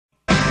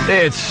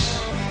It's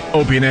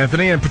Opie and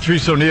Anthony and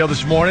Patrice O'Neill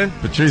this morning.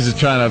 Patrice is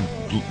trying to,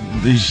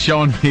 he's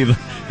showing me,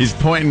 he's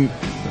pointing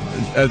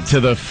to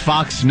the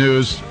Fox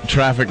News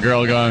traffic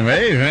girl going,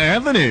 hey,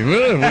 Anthony,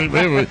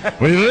 what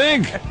do you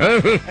think?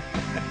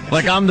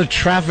 Like I'm the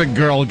traffic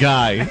girl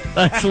guy.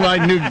 That's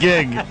my new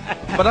gig.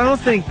 But I don't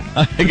think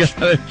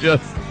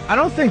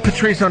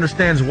Patrice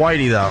understands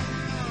Whitey, though.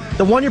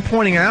 The one you're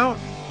pointing out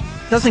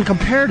doesn't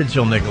compare to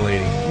Jill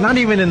Nicolini. Not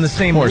even in the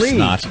same league. Of course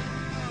not.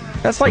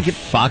 That's like the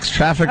Fox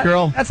traffic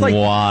girl? That's like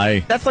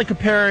why? That's like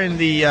comparing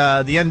the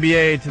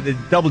NBA to the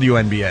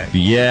WNBA.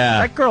 Yeah.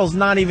 That girl's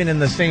not even in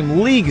the same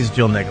league as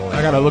Jill Nicolini.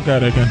 I gotta look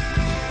at it again.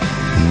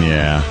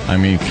 Yeah, I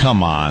mean,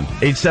 come on.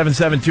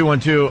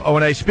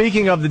 877-212-018.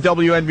 Speaking of the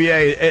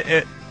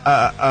WNBA,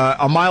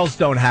 a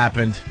milestone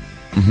happened.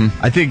 Mm-hmm.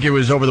 I think it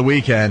was over the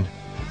weekend.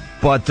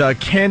 But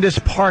Candace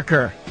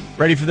Parker,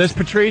 ready for this,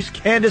 Patrice?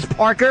 Candace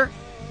Parker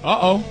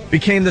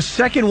became the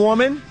second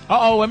woman.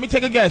 Let me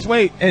take a guess.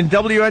 Wait. In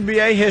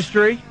WNBA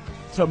history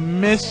to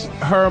miss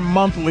her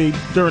monthly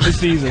during the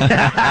season.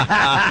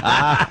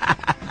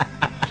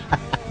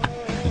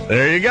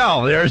 There you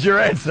go. There's your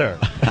answer.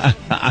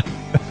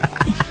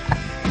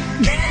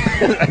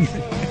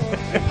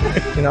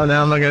 Now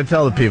I'm not going to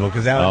tell the people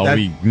because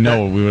we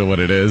know what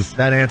it is.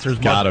 That answer's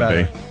gotta much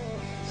better. be.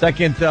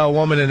 Second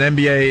woman in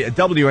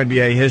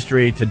WNBA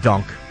history to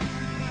dunk.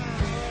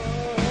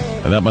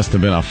 That must have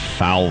been a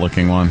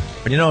foul-looking one.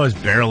 But it was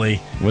barely.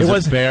 It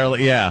was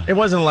barely, yeah. It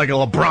wasn't like a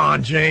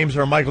LeBron James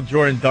or a Michael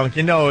Jordan dunk.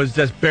 It was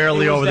just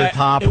barely over the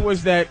top. It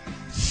was that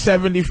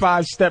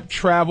 75-step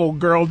travel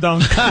girl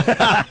dunk.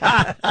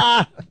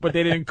 But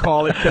they didn't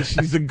call it because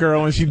she's a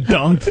girl and she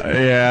dunked.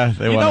 Yeah,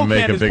 they want to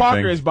make Candace a big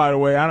Parker thing. is, by the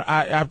way,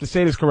 I have to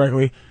say this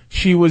correctly,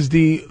 she was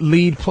the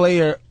lead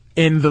player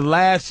in the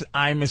last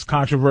Imus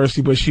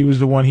controversy, but she was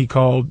the one he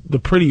called the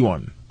pretty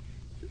one.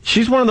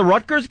 She's one of the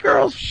Rutgers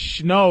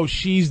girls? No,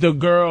 she's the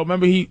girl.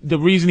 Remember, the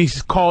reason he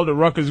called the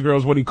Rutgers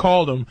girls what he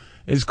called them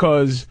is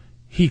because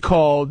he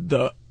called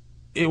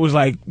it was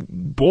like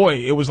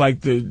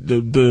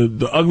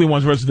the ugly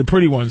ones versus the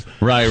pretty ones.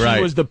 Right.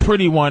 She was the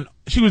pretty one.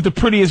 She was the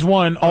prettiest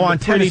one on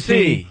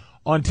Tennessee.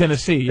 On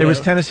Tennessee. Yeah. It was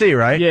Tennessee,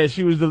 right? Yeah,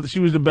 she was the best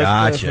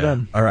player for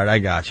them. All right, I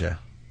gotcha.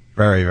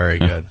 Very, very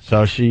good.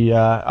 So she,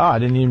 I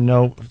didn't even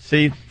know.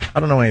 See, I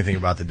don't know anything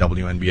about the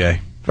WNBA.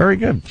 Very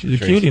good.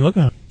 She's a cutie. Look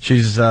at her.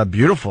 She's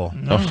beautiful.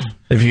 No.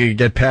 If you could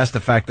get past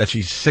the fact that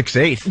she's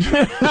 6'8".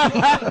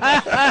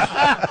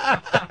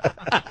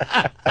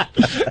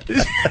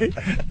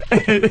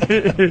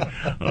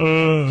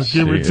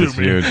 Give it to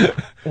me.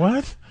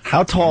 What?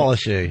 How tall is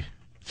she?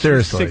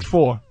 Seriously.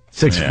 6'4".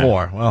 6'4".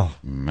 Yeah. Well,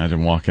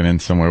 imagine walking in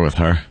somewhere with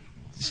her.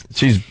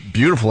 She's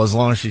beautiful as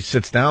long as she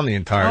sits down the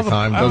entire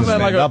time. I was at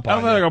like a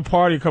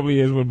party a couple of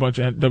years with a bunch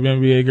of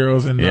WNBA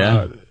girls and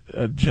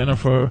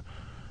Jennifer.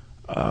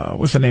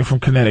 What's her name from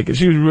Connecticut?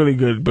 She was really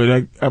good,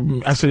 but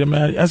I said,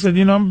 man,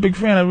 I'm a big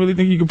fan. I really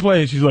think you can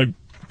play. And she's like,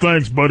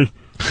 thanks, buddy.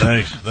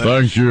 Thanks.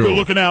 Thank you. Good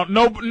looking out.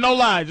 No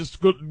lie.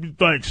 Just good.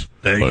 Thanks.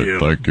 Thank you.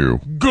 Thank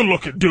you. Good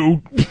looking,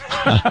 dude.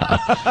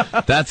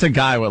 That's a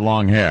guy with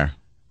long hair.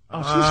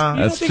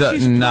 I think she's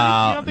pretty.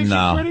 I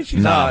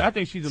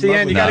think she's a See,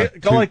 and you gotta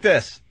go like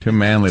this. Too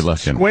manly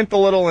looking. Squint a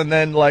little and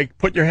then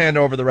put your hand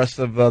over the rest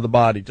of the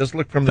body. Just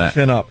look from the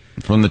chin up.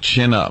 From the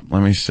chin up.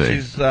 Let me see.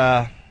 She's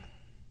I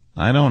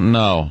don't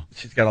know.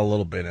 She's got a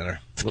little bit in her.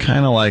 It's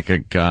kind of like a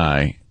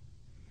guy.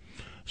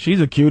 She's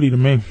a cutie to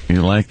me.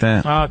 You like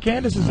that?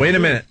 Candace is. Wait a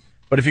minute.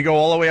 But if you go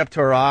all the way up to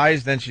her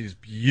eyes, then she's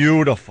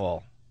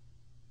beautiful.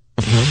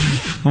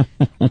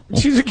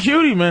 She's a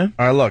cutie, man.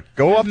 All right, look.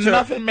 Go up to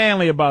nothing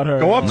manly about her.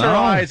 Go up to her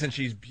eyes, and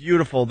she's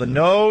beautiful. The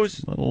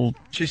nose,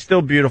 she's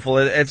still beautiful.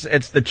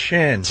 It's the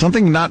chin.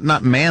 Something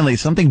not manly,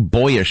 something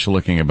boyish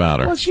looking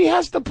about her. Well, she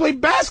has to play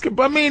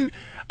basketball. I mean,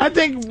 I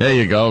think. There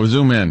you go.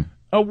 Zoom in.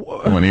 Come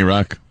on,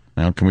 E-Rock.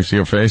 Now, can we see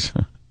her face?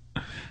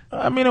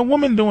 I mean, a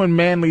woman doing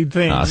manly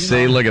things.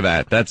 See, look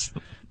at that.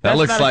 That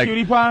looks like a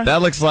cutie pie?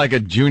 That looks like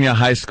a junior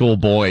high school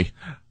boy.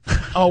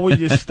 Oh, we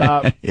just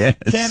stop. Yes.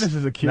 Candace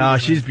is a cutie. No,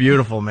 she's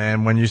beautiful,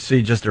 man. When you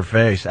see just her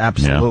face,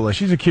 absolutely, yeah.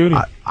 She's a cutie.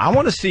 I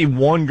want to see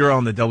one girl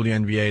in the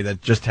WNBA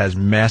that just has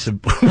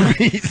massive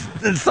boobies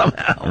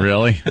somehow.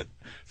 Really?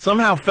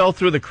 Somehow fell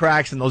through the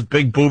cracks, and those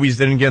big boobies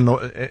didn't get in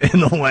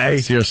the way.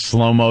 See her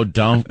slow-mo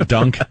dunk.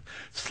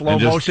 Slow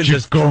motion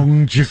just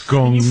dribbling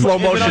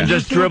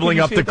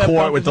up the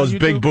court with those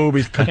big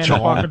boobies.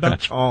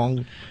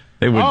 Ka-chong.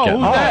 They would get.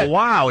 Oh,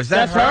 wow. Is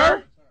that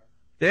her?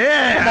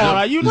 Yeah. Come on,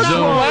 are you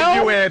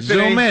not well?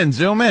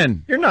 Zoom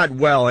in. You're not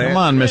well, Come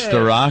on,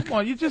 Mr. Rock. Come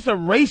on, you're just a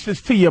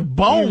racist to your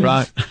bones.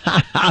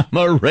 I'm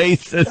a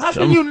racist. How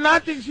can you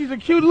not think she's a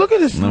cute? Look at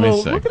this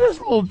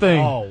little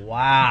thing. Oh,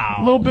 wow.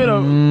 A little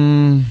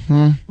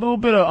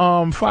bit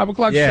of 5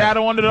 o'clock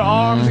shadow under the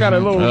arms. Got a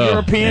little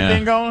European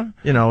thing going.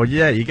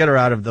 You get her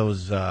out of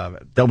those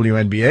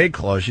WNBA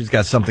clothes. She's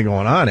got something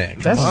going on in.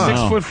 That's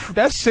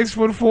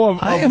 6'4"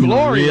 of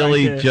glory.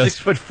 Really right just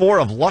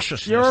 6'4" of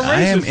lusciousness. You're a racist.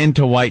 I am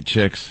into white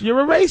chicks.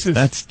 You're a racist.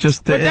 That's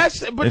just. But I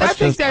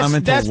think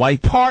that's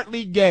white.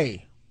 partly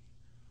gay.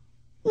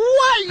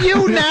 What?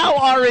 You now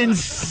are There's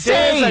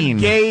insane.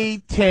 a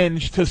gay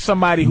tinge to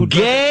somebody who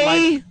Gay?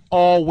 doesn't like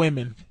all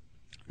women.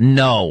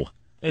 No.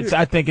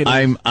 I think it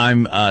is.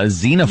 I'm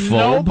xenophobe.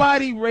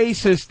 Nobody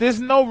racist. There's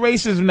no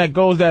racism that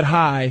goes that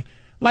high.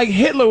 Like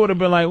Hitler would have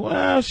been like,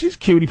 well, she's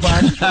cutie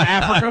pie. She's from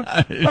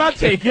Africa, but I'll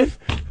take it.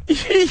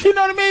 You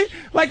know what I mean?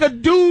 Like a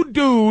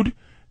dude.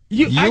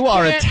 You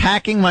are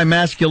attacking my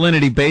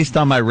masculinity based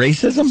on my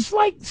racism?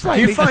 Slightly.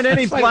 Do you find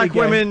any black gay.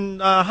 women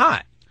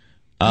hot?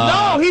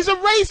 No, he's a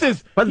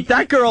racist. But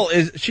that girl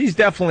she's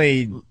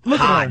definitely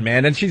hot,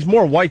 man, and she's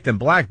more white than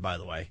black, by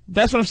the way.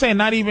 That's what I'm saying.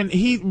 Not even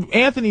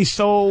Anthony's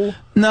so.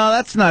 No,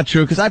 that's not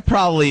true, because I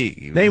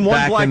probably... Name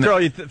one black girl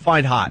you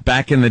find hot.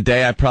 Back in the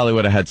day, I probably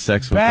would have had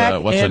sex with,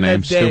 what's her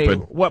name?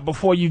 Stupid. What,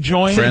 before you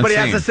joined? Somebody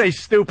has to say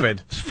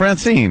stupid.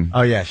 Francine.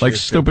 Oh, yeah. Like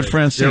stupid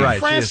Francine. You're right.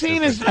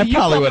 Francine is... I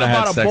probably would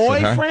have had sex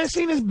with her.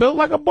 Francine is built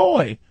like a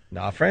boy.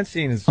 No,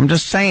 Francine is... I'm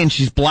just saying,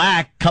 she's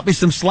black. Cut me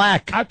some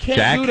slack, I can't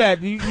Jack. do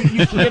that.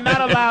 You're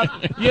not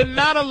allowed. You're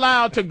not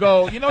allowed to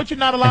go. You know what you're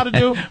not allowed to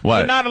do? What?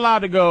 You're not allowed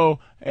to go,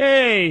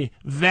 hey,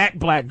 that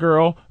black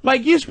girl.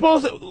 Like, you're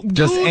supposed to...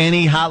 Just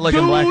any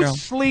hot-looking black girl?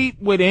 Sleep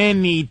with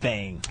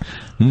anything.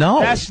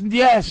 No.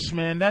 Yes,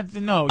 man.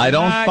 No. I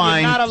don't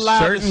find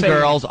certain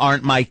girls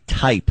aren't my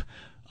type.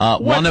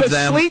 One of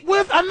them... sleep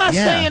with? I'm not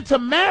saying to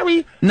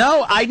marry.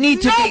 No, I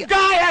need to be... No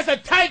guy has a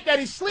type that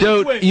he sleeps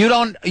with.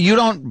 Dude, you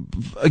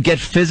don't get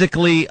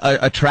physically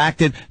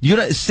attracted.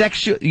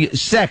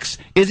 Sex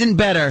isn't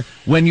better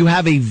when you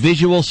have a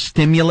visual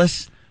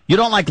stimulus. You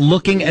don't like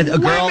looking at a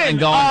girl and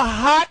going... A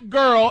hot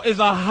girl is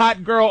a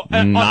hot girl.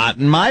 Not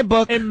in my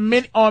book.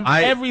 On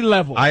every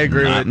level. I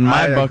agree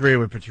agree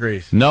with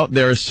Patrice. No,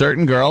 there are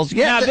certain girls...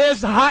 Yeah, now,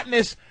 there's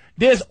hotness.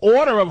 There's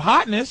order of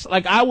hotness.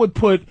 Like, I would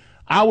put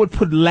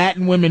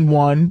Latin women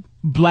 1,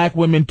 black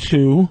women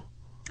 2.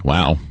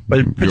 Wow.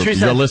 But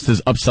your list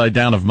is upside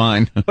down of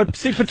mine. But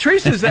see,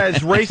 Patrice is as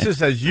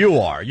racist as you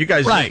are. You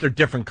guys just are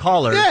different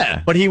colors.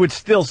 Yeah. But he would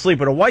still sleep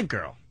with a white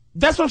girl.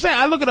 That's what I'm saying.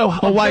 I look at a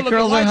white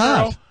girls are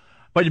hot.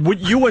 But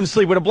you wouldn't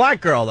sleep with a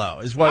black girl, though.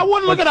 Is what I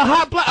wouldn't look at a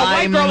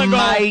white girl and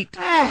go.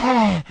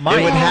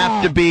 It would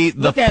have to be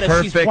the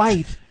perfect. She's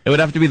white. It would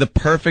have to be the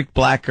perfect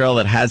black girl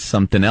that has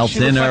something else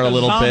in her a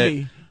little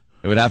bit.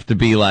 It would have to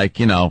be like,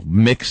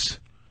 mixed.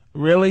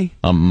 Really?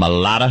 A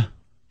mulata.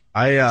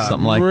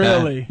 Something like that.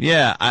 Really?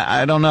 Yeah,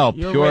 I don't know.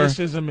 Your Pure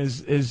racism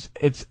is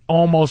it's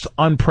almost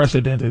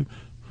unprecedented.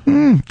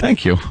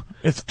 Thank you.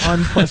 It's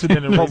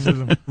unprecedented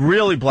racism.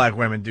 Really, black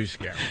women do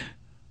scare me.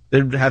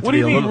 There'd have to what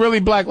be do you mean,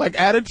 really black? Like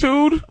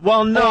attitude?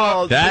 Well,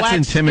 no, that's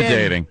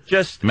intimidating. Skin.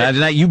 Just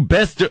imagine that. You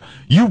best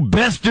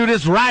do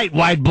this right,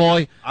 white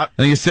boy. And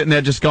you're sitting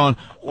there just going,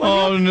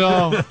 "Oh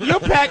no!"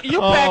 You're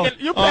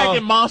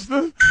packing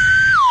monsters.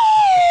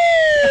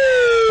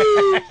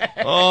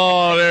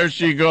 Oh, there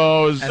she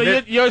goes.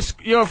 So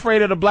you're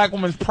afraid of the black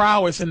woman's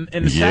prowess in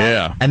the South?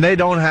 Yeah. And they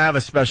don't have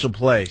a special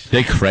place.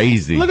 They're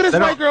crazy. Look at this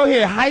white girl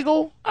here,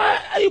 Heigl.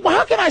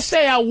 How can I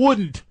say I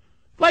wouldn't?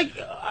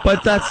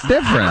 But that's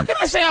different. How can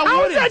I say I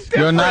wouldn't?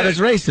 You're not as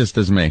racist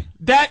as me.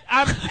 That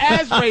I'm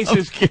as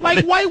racist.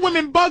 Like, white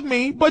women bug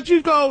me, but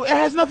you go, it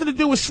has nothing to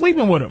do with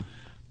sleeping with them.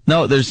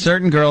 No, there's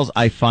certain girls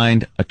I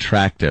find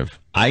attractive.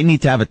 I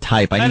need to have a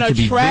type. I need to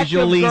be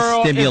visually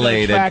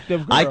stimulated.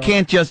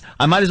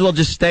 I might as well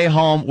just stay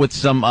home with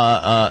some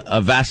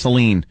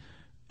Vaseline.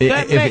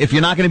 If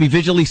you're not going to be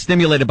visually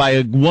stimulated by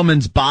a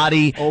woman's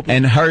body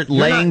and her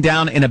laying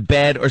down in a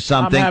bed or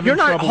something, you're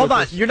not. Hold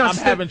on. You're not.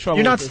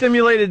 You're not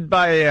stimulated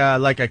by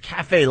like a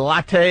cafe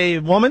latte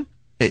woman.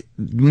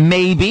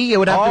 Maybe it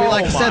would have to be,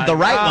 like I said, the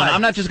right one.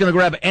 I'm not just going to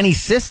grab any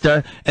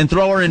sister and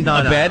throw her in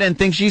a bed and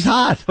think she's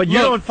hot. But you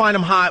don't find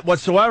them hot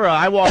whatsoever.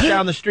 I walk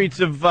down the streets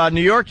of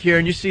New York here,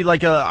 and you see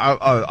like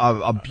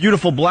a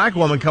beautiful black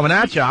woman coming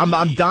at you.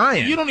 I'm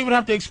dying. You don't even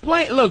have to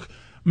explain. Look,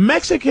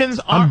 Mexicans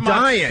aren't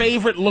my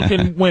favorite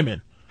looking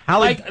women.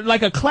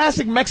 Like a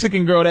classic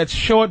Mexican girl that's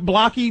short,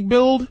 blocky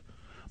build.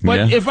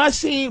 But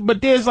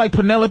but there's like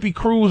Penelope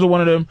Cruz or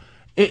one of them.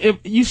 If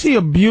you see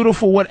a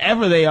beautiful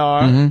whatever they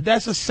are,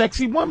 that's a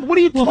sexy woman. What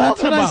are you talking about?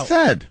 That's what I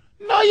said.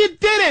 No, you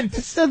didn't. I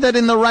said that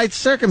in the right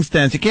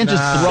circumstance. You can't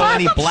just throw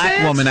any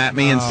black woman at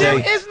me and say...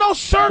 There is no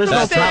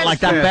circumstance. That's not like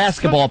that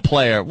basketball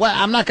player. Well,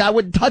 I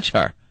wouldn't touch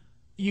her.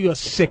 You are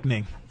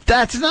sickening.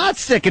 That's not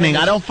sickening.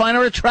 I don't find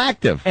her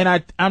attractive.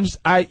 And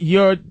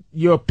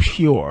you're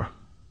pure.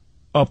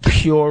 A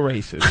pure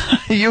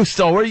racist.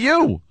 So are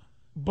you.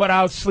 But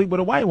I'll sleep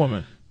with a white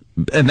woman.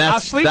 And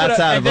that's out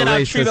of a racist.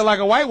 I'll treat her like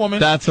a white woman.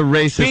 That's a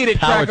racist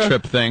power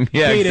trip thing.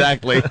 Yeah,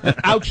 exactly.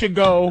 Out you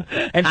go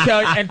and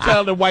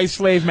tell the white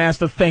slave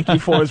master thank you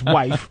for his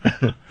wife.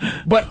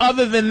 But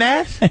other than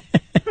that,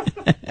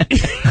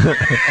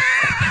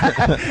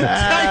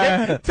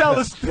 tell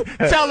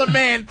the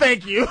man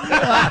thank you.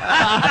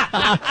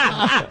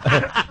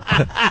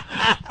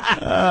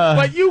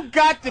 But you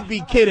got to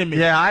be kidding me.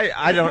 Yeah,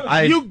 I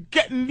don't.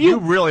 You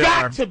really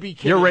got are. to be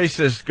kidding Your me.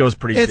 racist goes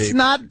pretty deep. It's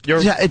not.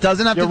 It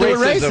doesn't have to do with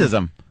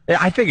racism.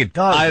 I think it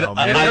does, though,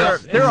 man.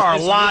 There are a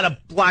lot of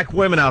black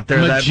women out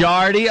there.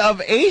 Majority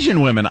of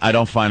Asian women I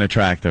don't find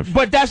attractive.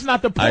 But that's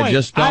not the point. I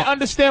just don't. I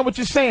understand what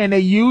you're saying. They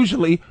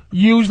usually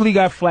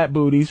got flat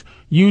booties,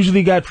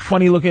 usually got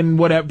funny-looking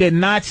whatever. They're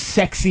not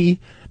sexy.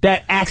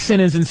 That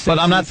accent isn't sexy. But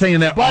I'm not saying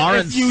there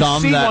aren't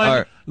some that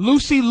are...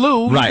 Lucy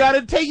Liu, right.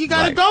 you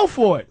gotta go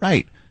for it.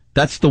 Right.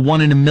 That's the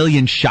 1 in a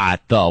million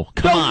shot, though.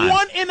 Come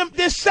on.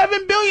 There's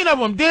 7 billion of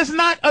them. There's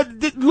not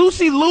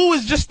Lucy Liu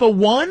is just the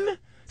one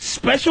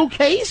special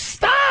case.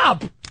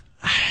 Stop.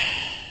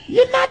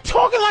 You're not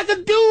talking like a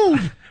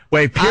dude.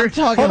 Wait, Pierce,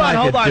 I'm talking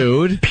like a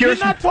dude. You're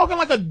not talking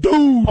like a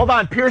dude. Hold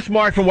on, Pierce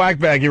Mark from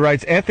Wagbag, he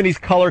writes, Anthony's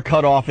color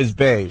cutoff is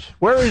beige.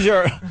 Where is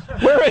your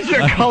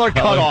color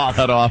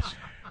cutoff?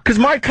 Because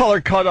my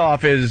color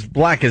cutoff is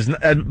black as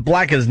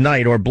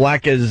night, or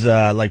black as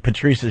like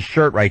Patrice's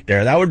shirt right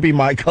there. That would be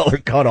my color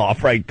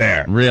cutoff right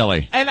there.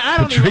 Really? And I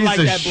don't even like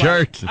that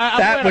shirt. I'm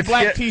wearing a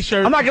black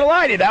T-shirt. I'm not gonna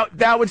lie to you.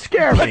 That would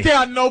scare me. But there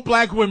are no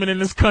black women in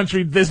this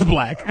country this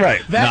black.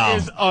 Right. That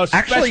is a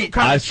special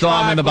kind I of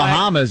saw them in the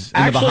Bahamas.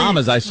 In the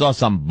Bahamas, I saw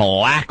some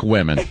black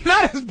women.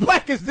 Not as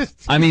black as this.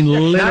 I mean,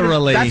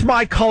 literally. That's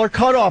my color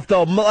cutoff,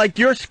 though. Like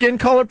your skin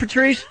color,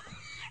 Patrice.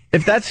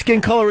 If that skin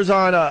color was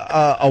on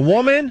a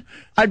woman,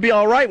 I'd be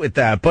all right with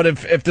that. But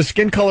if the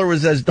skin color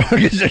was as dark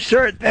as a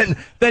shirt,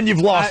 then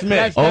you've lost me.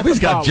 Opie's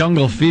got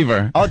jungle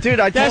fever. Oh, dude,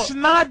 that's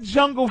not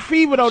jungle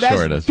fever, though.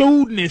 That's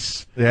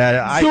dudeness.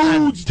 Yeah,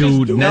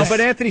 dudeness. No, but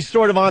Anthony's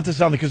sort of onto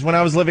something, because when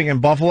I was living in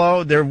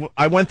Buffalo,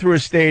 I went through a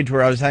stage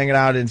where I was hanging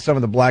out in some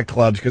of the black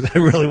clubs because I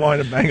really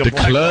wanted to bang a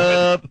black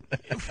club.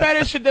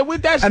 Fetish.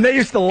 And they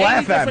used to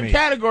laugh at me. Different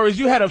categories.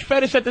 You had a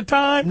fetish at the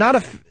time?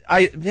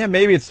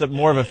 Maybe it's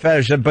more of a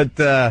fetish, but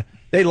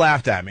they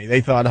laughed at me. They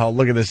thought, "Oh,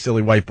 look at this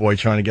silly white boy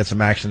trying to get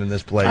some action in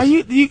this place."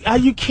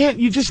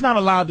 You're just not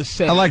allowed to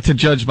say. I like to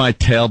judge my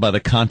tale by the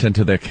content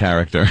of their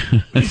character.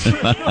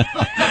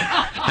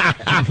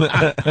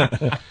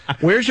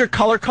 Where's your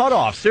color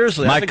cutoff?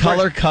 Seriously, my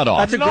color cutoff.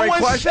 That's a great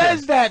question. No one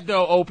says that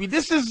though, Opie.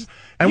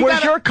 And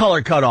where's your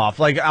color cutoff?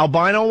 Like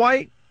albino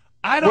white?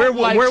 I don't.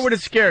 Where would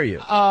it scare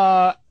you?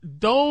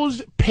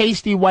 Those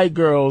pasty white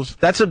girls.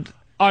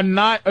 Are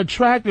not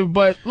attractive,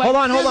 but hold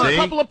on. A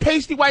couple of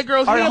pasty white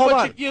girls here,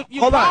 but you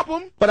pop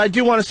them. But I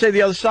do want to say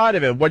the other side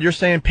of it. What you're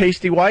saying,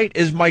 pasty white,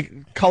 is my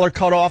color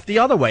cut off the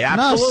other way.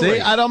 Absolutely. No,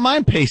 see, I don't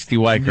mind pasty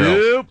white girls.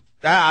 Nope.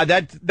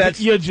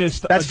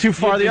 That's too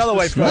far the other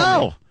way from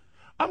me.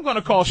 I'm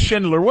gonna call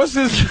Schindler. What's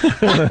his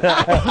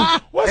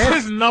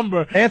his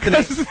number?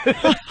 Anthony.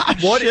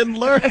 What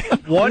Schindler?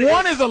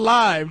 One is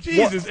alive.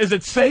 Jesus, is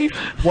it safe?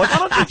 Why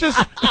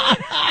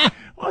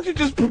don't you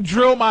just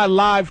drill my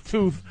live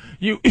tooth?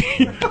 You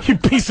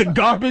piece of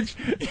garbage.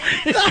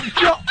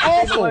 You're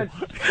awful.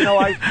 No,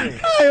 I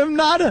am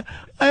not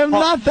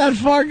that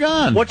far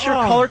gone. What's your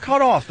color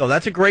cutoff, though?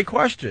 That's a great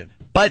question.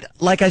 But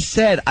like I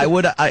said, I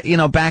would,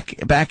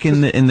 back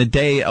in the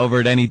day over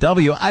at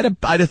NEW, I'd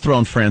have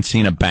thrown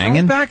Francine a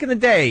banging. Back in the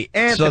day,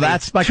 Anthony. So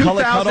that's my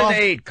color cutoff.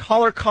 2008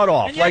 color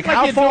cutoff. And like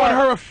how far? Doing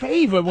her a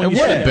favor when it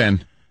would have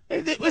been.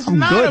 It was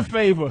not a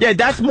favor. Yeah,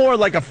 that's more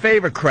like a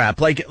favor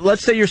crap. Like,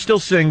 let's say you're still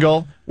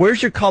single.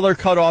 Where's your color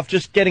cutoff?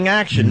 Just getting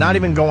action, not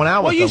even going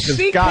out with them. Well, you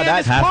see,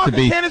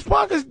 Candace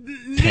Parker's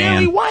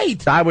nearly white.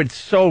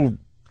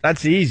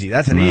 That's easy.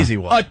 That's an easy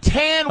one. A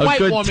tan white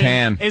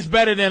woman is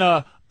better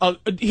than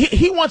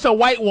he wants a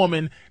white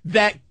woman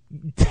that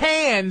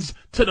tans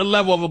to the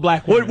level of a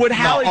black woman. Would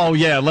Hallie? Oh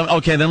yeah.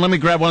 Okay, then let me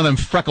grab one of them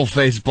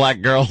freckle-faced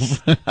black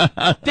girls.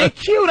 They're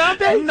cute, aren't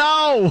they?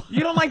 No,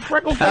 you don't like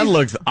freckle-faced. That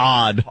looks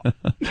odd.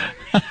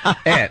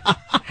 And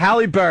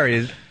Halle Berry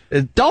is.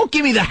 Don't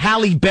give me the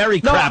Halle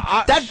Berry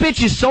crap. That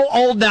bitch is so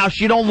old now,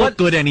 she don't look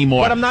good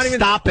anymore. But I'm not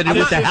even. Stop it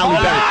with the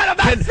Halle Berry. I'm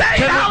not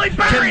saying Halle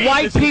Berry. Can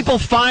white people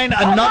find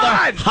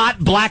another hot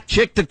black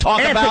chick to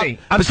talk about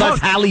besides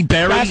Halle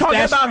Berry? I'm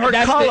talking about her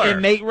that's color. The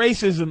innate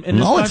racism in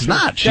this country. It's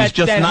not. She's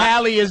just that not.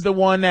 Halle is the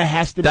one that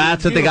has to be.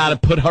 That's what they got to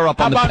put her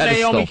up on the pedestal. How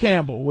about Naomi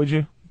Campbell, would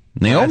you?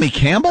 Naomi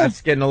Campbell? That's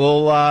getting a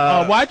little.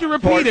 Why'd you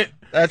repeat it?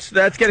 That's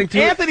getting too.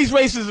 Anthony's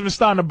racism is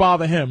starting to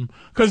bother him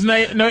because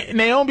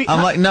Naomi.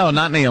 I'm like, no,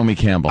 not Naomi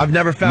Campbell. I've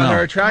never found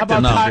her attractive. How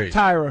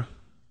about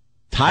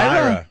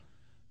Tyra?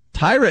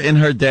 Tyra in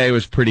her day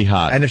was pretty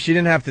hot. And if she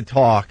didn't have to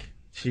talk,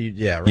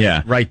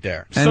 right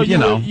there. And, so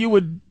you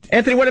would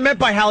Anthony. What I meant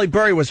by Halle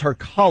Berry was her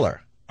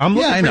color. I'm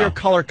looking for your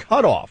color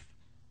cutoff.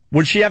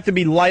 Would she have to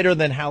be lighter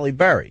than Halle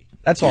Berry?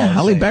 That's all.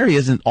 Halle Berry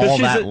isn't all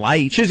that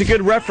light. She's a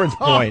good reference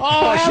point.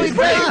 Halle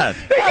Berry.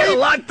 She's a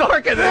lot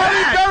darker than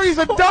Halle Berry's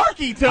a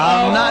darky too.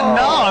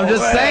 I'm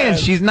just saying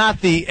she's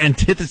not the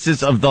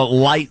antithesis of the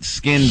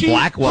light-skinned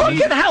black woman.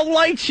 Look at how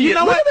light she is.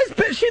 Look at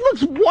this. She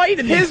looks white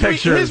in these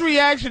pictures. His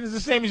reaction is the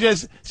same as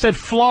just said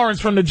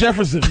Florence from the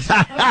Jeffersons. You're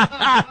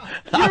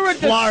a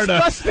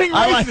disgusting racist.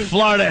 I like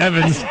Florida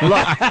Evans.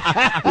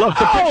 Look,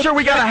 the picture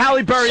we got of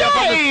Halle Berry up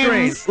on the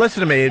screen. Listen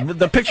to me.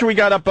 The picture we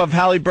got up of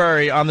Halle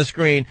Berry on the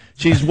screen.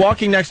 She's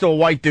walking next to a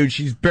white dude.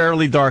 She's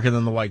barely darker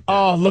than the white dude.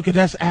 Oh, look at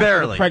that's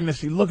after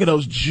pregnancy. Look at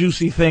those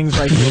juicy things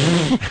right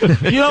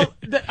there.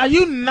 Are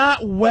you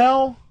not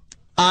well?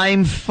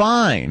 I'm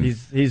fine.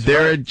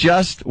 There are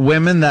just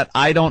women that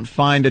I don't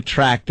find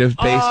attractive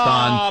based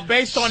on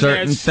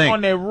certain things.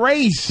 On their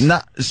race.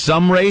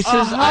 Some races.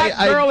 A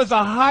hot girl is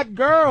a hot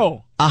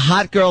girl. A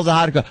hot girl's a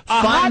hot girl.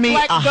 Find me a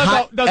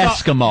hot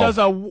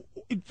Eskimo.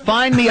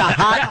 Find me a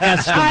hot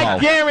Eskimo. I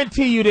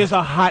guarantee you there's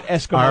a hot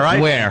Eskimo. All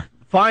right. Where?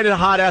 Find a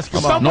hot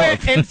Eskimo.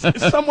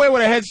 Somewhere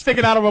with her head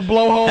sticking out of a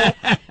blowhole.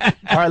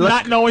 All right,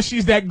 not knowing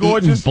she's that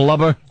gorgeous.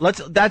 Blubber.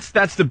 That's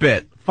the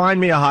bit. Find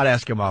me a hot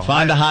Eskimo.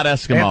 Find a hot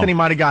Eskimo. Anthony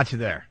might have got you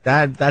there.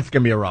 That's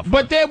gonna be a rough one.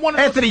 But they're one of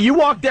Anthony, you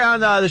walk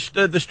down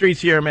the streets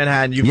here in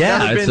Manhattan.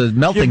 It's a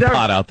melting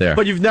pot out there.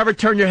 But you've never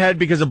turned your head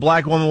because a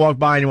black woman walked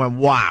by and you went,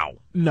 "Wow."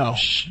 No.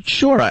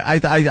 Sure, I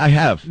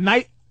have.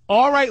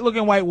 All right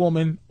looking white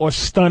woman or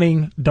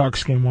stunning dark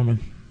skinned woman.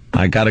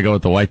 I got to go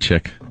with the white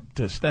chick.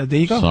 There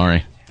you go.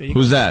 Sorry.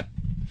 Who's that?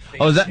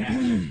 Oh, is that?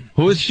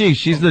 Who is she?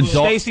 She's the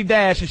daughter. Stacey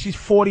Dash, and she's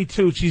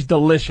 42. She's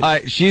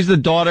delicious. She's the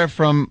daughter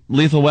from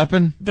Lethal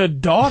Weapon? The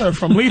daughter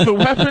from Lethal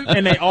Weapon,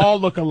 and they all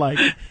look alike.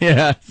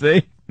 Yeah,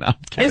 see? No, I'm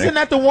kidding. Isn't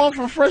that the one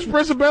from Fresh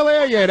Prince of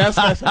Bel-Air? Yeah,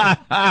 that's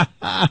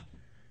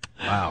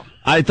Wow.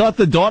 I thought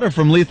the daughter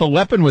from Lethal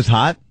Weapon was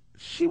hot.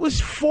 She was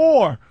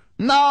 4.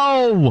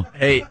 No!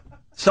 Hey,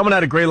 someone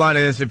had a great line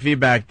of instant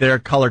feedback. Their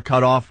color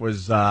cutoff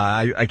was,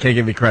 I can't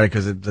give you credit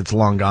because it's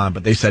long gone,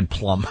 but they said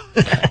plum.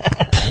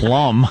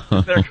 Plum?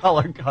 Their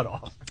color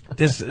cutoff.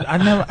 This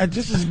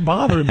is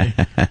bothering me.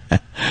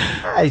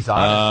 He's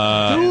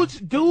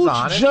honest.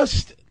 Dudes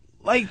just,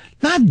 like...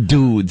 Not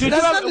dudes. Do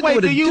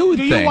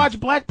you watch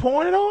black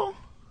porn at all?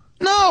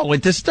 No,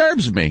 it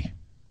disturbs me.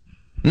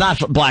 Not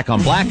black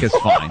on black is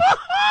fine.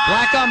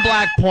 Black on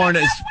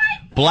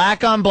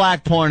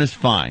black porn is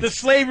fine. The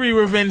slavery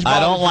revenge. I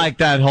don't like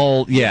that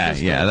whole. Yeah,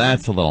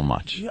 that's a little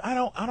much. I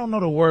don't know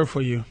the word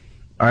for you.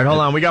 All right, hold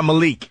on. We got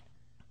Malik.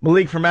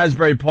 Malik from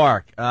Asbury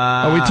Park. We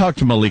talk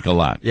to Malik a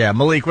lot. Yeah,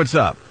 Malik, what's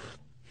up?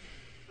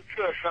 What's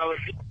good, fellas?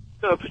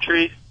 What's up,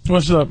 Patrice?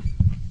 What's up?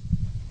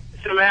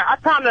 So, man, I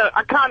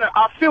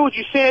feel what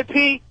you're saying,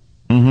 P.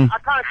 Mm-hmm. I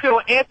kind of feel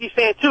what Anthony's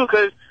saying too,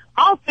 because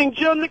I don't think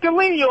Jill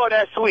Nicolini are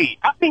that sweet.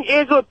 I think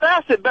Angela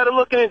Bassett better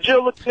looking than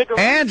Jill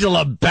Nicolini.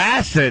 Angela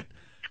Bassett?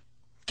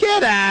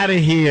 Get out of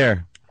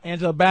here.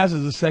 Angela Bassett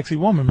is a sexy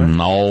woman, man.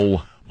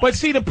 No. But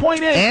see, the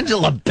point is...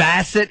 Angela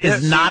Bassett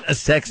is not a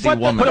sexy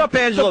woman. Put up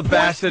Angela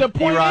Bassett. The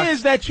point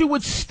is that you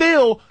would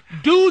still...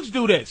 Dudes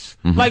do this.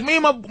 Mm-hmm. Like me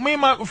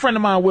and my friend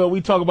of mine, Will, we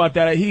talk about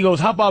that. He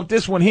goes, how about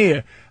this one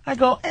here? I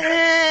go,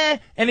 eh.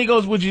 And he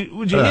goes, would you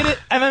hit it?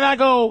 And then I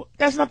go,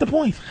 that's not the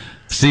point.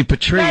 See,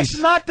 Patrice... That's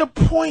not the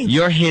point.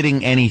 You're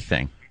hitting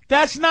anything.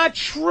 That's not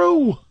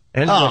true.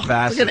 Angela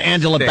Bassett. Look at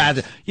Angela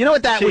Bassett. You know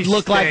what that would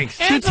look like?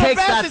 She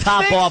takes that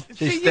top off.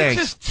 She stinks. You're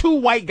just two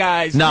white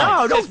guys.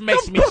 No, don't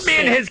put me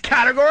in his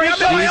category. I'm in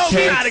my own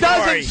category.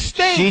 Doesn't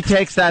stink. She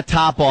takes that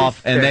top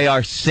off, and they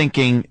are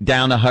sinking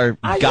down to her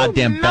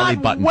goddamn belly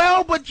button.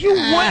 Well, but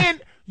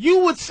you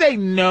would say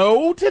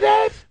no to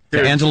that?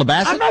 To Angela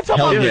Bassett? I'm not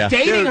talking about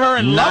dating her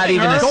and loving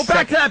her. Go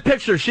back to that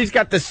picture. She's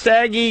got the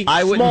saggy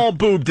small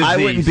boob disease. I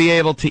wouldn't be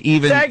able to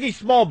even... Saggy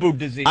small boob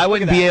disease. I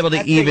wouldn't be able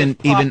to even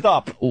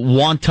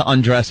want to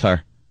undress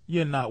her.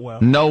 You're not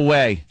well. No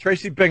way.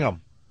 Tracy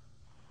Bingham.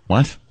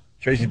 What?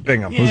 Tracy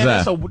Bingham. Yeah, who's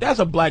that? That's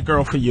a black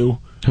girl for you.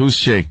 Who's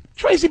she?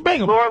 Tracy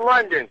Bingham. Lord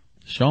London.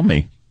 Show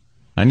me.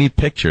 I need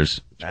pictures.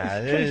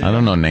 I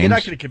don't know names. You're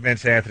not going to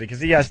convince Anthony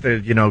because he has to,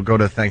 go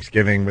to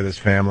Thanksgiving with his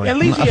family. At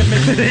least he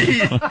admits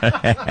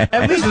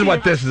This is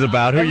what this is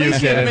about. Who are you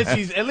kidding?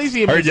 At least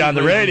he admits heard you on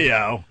the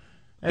radio.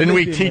 Didn't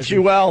we teach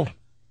you well?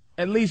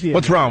 At least he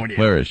What's wrong with you?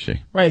 Where is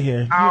she? Right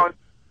here.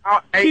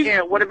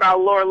 Again, what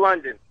about Lord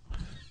London?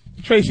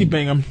 Tracy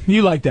Bingham,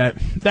 you like that?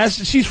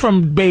 She's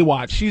from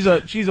Baywatch. She's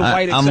a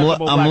white acceptable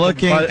black I'm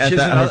looking woman. at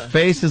that. Her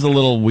face is a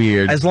little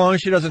weird. As long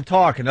as she doesn't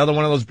talk, another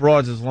one of those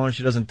broads. As long as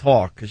she doesn't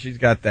talk, because she's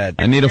got that.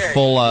 I need a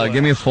full.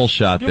 Give me a full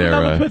shot there,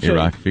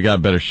 Iraq. If you got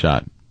a better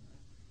shot, a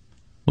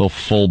little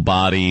full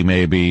body,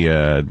 maybe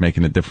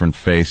making a different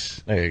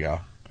face. There you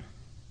go.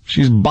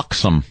 She's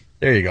buxom.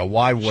 There you go.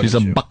 Why wouldn't She's a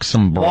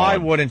buxom broad. Why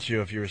wouldn't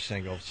you if you were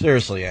single?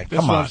 Seriously, Ed. Come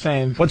on. What I'm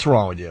saying. What's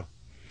wrong with you?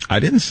 I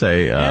didn't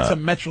say. That's a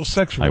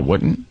metrosexual. I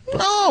wouldn't.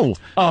 No,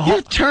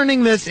 you're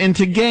turning this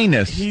into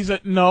gayness. He's a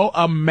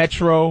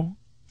metro.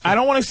 I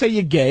don't want to say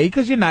you're gay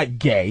because you're not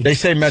gay. They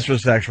say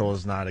metrosexual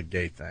is not a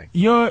gay thing.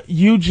 You're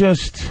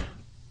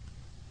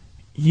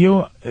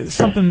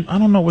something. I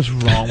don't know what's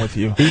wrong with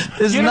you.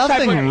 There's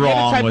nothing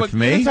wrong with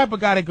me. You're the type of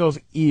guy that goes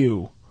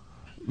ew,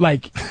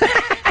 like.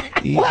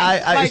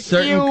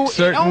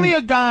 Certain only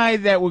a guy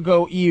that would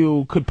go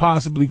ew could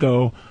possibly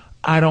go.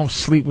 I don't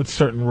sleep with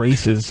certain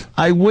races.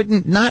 I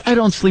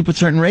don't sleep with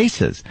certain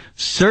races.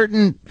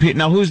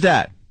 Now who's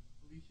that?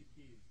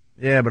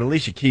 Yeah, but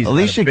Alicia Keys.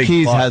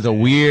 Has a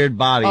weird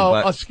body.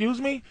 Oh, excuse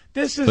me.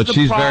 This is but the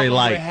she's problem very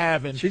light. we're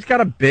having. She's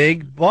got a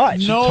big butt.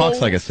 She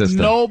talks like a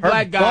sister. No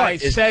black guy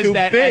says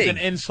that as an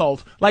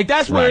insult. Like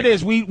that's where it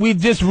is. We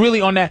just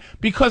really on that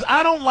because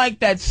I don't like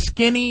that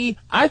skinny.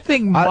 I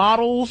think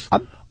models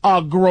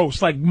are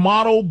gross. Like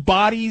model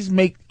bodies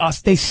make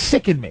us, they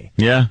sicken me.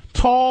 Yeah.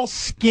 Tall,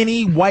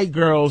 skinny white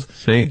girls.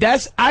 See?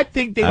 I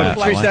think they look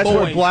like that's boys.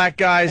 where black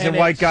guys and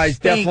white guys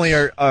definitely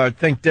are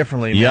think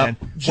differently, man.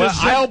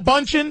 Giselle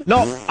Bundchen?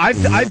 No,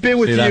 I've been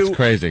with you. That's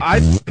crazy.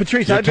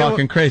 Patrice, You're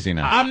talking crazy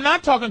now. I'm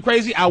not talking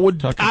crazy. I would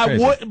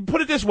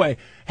put it this way.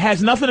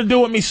 Has nothing to do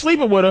with me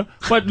sleeping with her,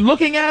 but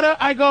looking at her,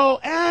 I go,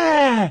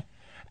 I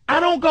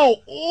don't go,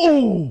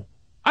 ooh.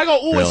 I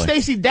go, ooh, it's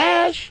Stacey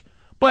Dash,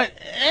 but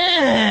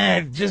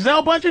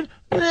Giselle Bundchen,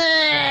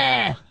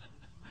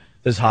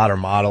 There's hotter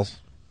models.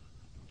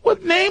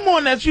 What name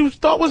on that you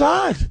thought was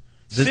hot?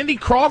 Cindy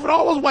Crawford,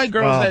 all those white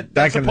girls that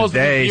back supposed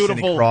in the day, to be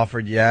beautiful. Cindy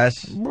Crawford,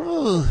 yes.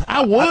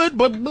 I would,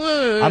 but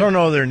I don't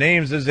know their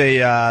names. There's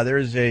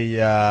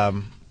a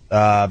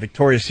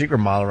Victoria's Secret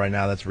model right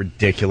now that's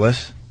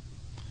ridiculous.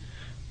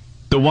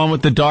 The one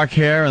with the dark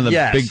hair and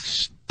the big,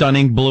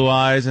 stunning blue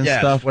eyes and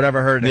stuff.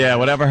 Whatever her name. Yeah,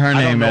 whatever her name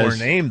is. I don't know her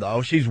name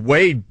though. She's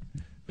way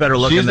better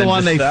looking. She's the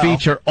one they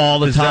feature all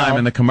the time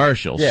in the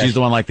commercials. Yeah. She's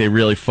the one like they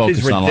really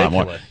focus on a lot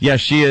more. Yeah,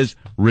 she is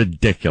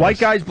ridiculous. White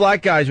guys,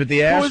 black guys with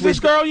the ass. Who is this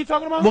girl you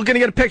talking about? We're gonna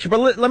get a picture,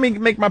 but let me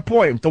make my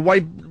point. The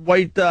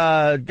white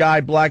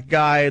guy, black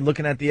guy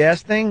looking at the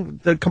ass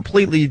thing, they're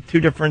completely two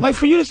different. Like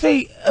for you to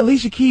say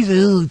Alicia Keys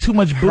is too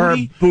much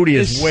booty. Her booty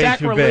is way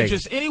too big.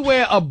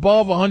 Anywhere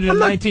above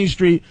 119th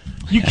Street,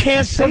 you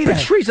can't say that.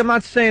 Patrice, I'm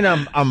not saying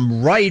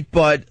I'm right,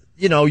 but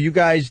you know, you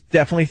guys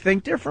definitely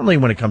think differently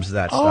when it comes to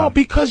that stuff. Oh,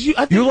 because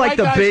I think you like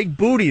the big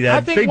booty.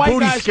 That big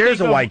booty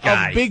scares a white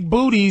guy. Of big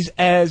booties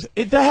that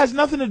has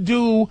nothing to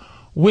do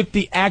with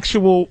the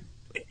actual.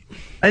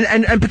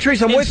 And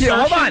Patrice, I'm with you.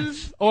 Hold on.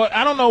 Or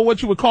I don't know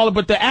what you would call it,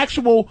 but the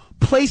actual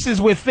places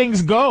where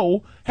things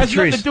go has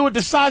nothing to do with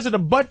the size of the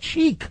butt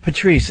cheek.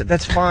 Patrice,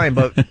 that's fine,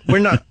 but we're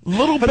not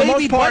little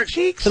baby butt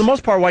cheeks. For the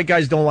most part, white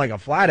guys don't like a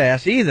flat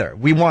ass either.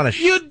 We want a.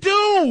 You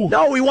do.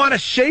 No, we want a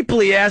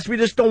shapely ass. We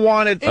just don't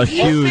want it. If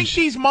you think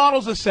these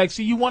models are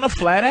sexy, you want a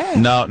flat ass.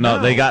 No,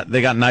 they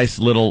got nice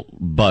little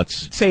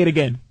butts. Say it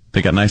again.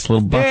 They got nice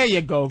little butts. There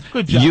you go.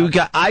 Good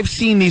job. I've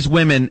seen these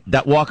women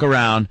that walk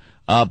around.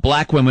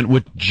 Black women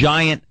with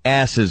giant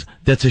asses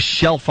that's a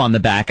shelf on the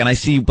back, and I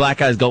see black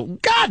guys go,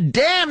 God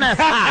damn,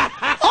 that's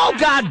hot. Oh,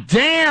 God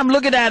damn,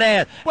 look at that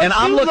ass. But and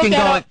I'm looking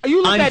going,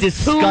 I'm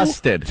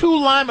disgusted. Two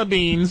lima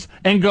beans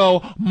and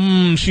go,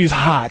 she's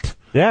hot.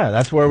 Yeah,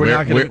 that's where we're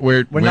never going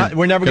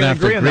to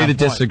agree on that to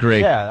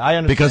disagree. Yeah, I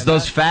understand. Because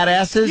those fat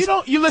asses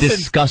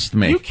disgust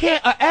me. You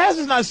can't. Ass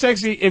is not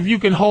sexy if you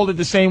can hold it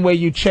the same way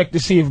you check to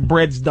see if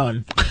bread's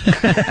done.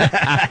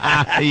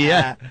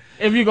 Yeah.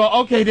 If you go,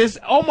 okay, this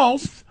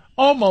almost.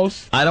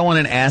 I don't want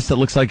an ass that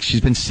looks like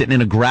she's been sitting in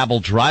a gravel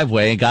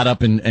driveway and got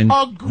up and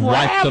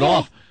wiped it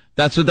off.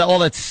 That's what all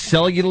that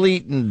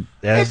cellulite and.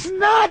 It's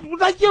not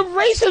like your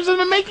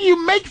racism and making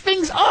you make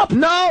things up.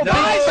 No, big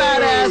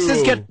fat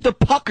asses get the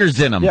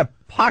puckers in them. Yeah,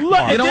 pucker.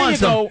 You don't want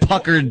some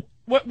puckered.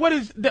 What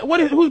is that?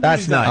 Who's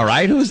that's nice. All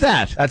right, who's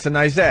that? That's a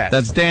nice ass.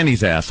 That's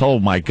Danny's ass. Oh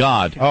my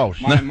God. Oh,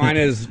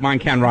 mine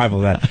can't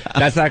rival that.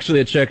 That's actually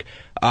a chick.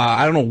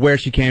 I don't know where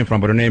she came from,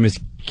 but her name is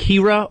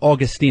Kira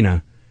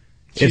Augustina.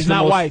 She's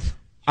not white.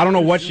 I don't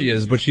know what she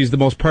is, but she's the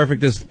most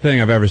perfectest thing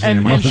I've ever seen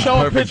in my life. And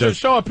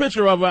show a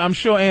picture of her. I'm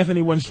sure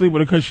Anthony wouldn't sleep with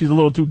her because she's a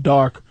little too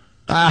dark.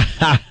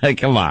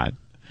 Come on.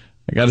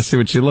 I got to see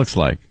what she looks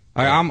like.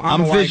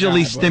 I'm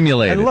visually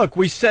stimulated. And look,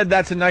 we said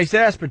that's a nice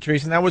ass,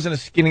 Patrice, and that wasn't a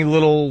skinny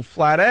little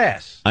flat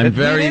ass. I'm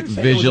very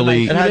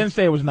visually. You didn't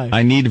say it was nice.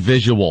 I need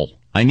visual.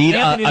 I need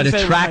an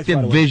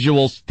attractive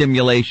visual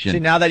stimulation. See,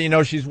 now that you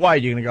know she's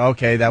white, you're going to go,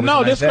 okay, that was a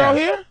nice this girl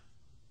here?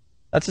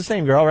 That's the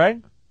same girl,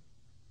 right?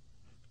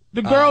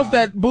 The girls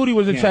that booty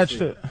was attached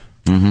to.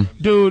 Mm-hmm.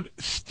 Dude,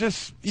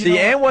 just... See,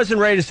 Ann wasn't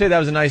ready to say that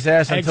was a nice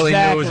ass until he knew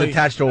it was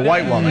attached to a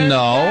white woman.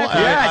 No.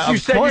 Yes, you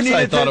said you needed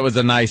I thought it was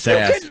a nice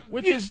ass.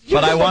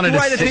 But I wanted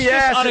to see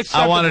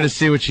I wanted to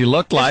see what she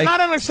looked like. It's not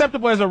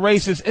unacceptable as a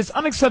racist. It's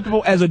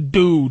unacceptable as a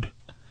dude.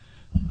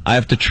 I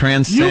have to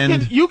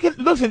transcend. You can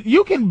listen.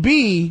 You can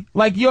be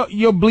like your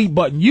bleep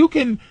button. You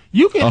can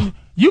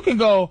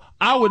go.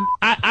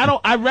 I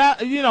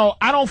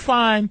don't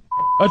find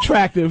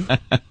attractive,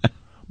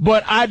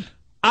 but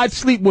I'd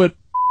sleep with.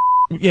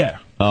 Yeah.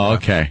 Oh,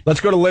 okay.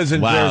 Let's go to Liz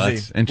in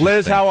Jersey.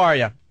 Liz, how are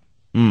you?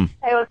 Hey,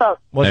 what's up?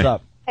 What's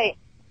up? Hey,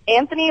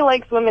 Anthony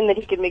likes women that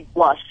he can make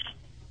blush.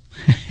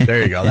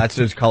 There you go. That's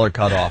his color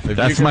cutoff.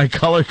 That's my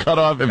color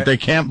cutoff. If they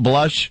can't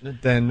blush,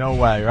 then no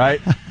way,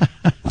 right?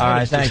 All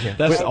right, thank you.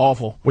 That's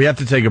awful. We have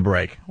to take a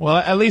break. Well,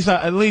 at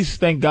least,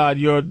 thank God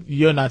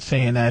you're not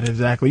saying that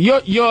exactly.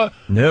 You're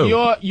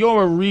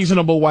a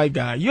reasonable white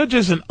guy. You're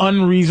just an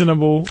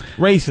unreasonable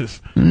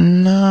racist.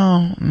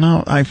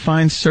 No. I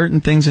find certain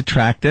things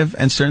attractive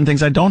and certain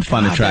things I don't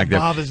find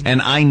attractive,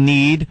 and I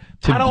need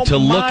to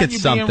look at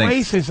something.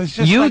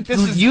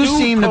 You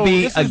seem to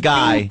be a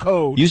guy.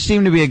 You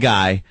seem to be a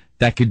guy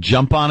that could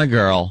jump on a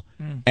girl,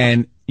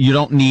 and you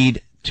don't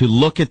need to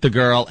look at the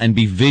girl and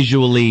be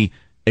visually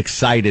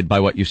excited by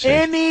what you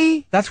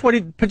see. That's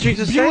what Patrice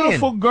is saying.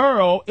 Beautiful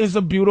girl is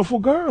a beautiful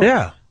girl.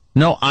 Yeah.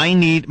 No, I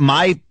need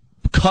my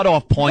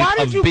cutoff point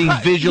of being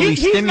visually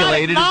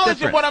stimulated is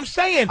different. What I'm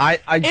saying.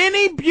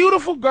 Any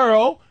beautiful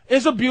girl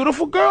is a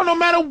beautiful girl, no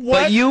matter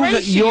what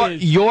race she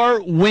is.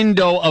 Your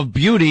window of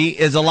beauty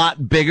is a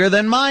lot bigger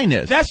than mine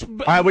is. All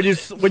right, would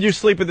you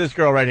sleep with this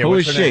girl right here? Who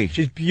What's is her she? name?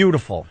 She's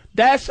beautiful.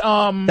 That's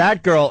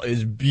That girl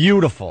is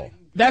beautiful.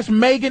 That's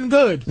Megan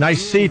Good.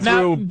 Nice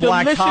see-through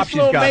black top she's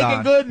got Megan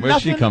on. Good,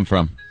 Where's she come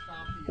from?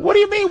 What do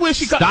you mean? Where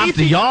she come? Stomp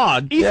the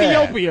Yard.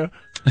 Ethiopia.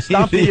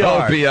 Stomp the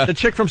Yard. The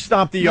chick from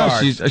Stomp the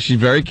Yard. No, she's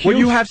very cute. Would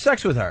you have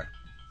sex with her?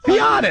 Be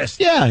honest.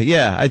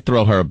 Yeah, I'd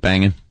throw her a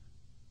banging.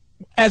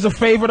 As a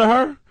favor to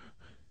her?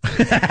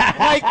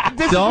 Like,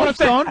 this is what I'm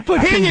saying. Don't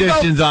put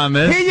conditions on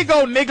this. Here you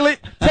go, Niglet.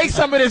 Take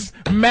some of this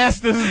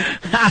Master's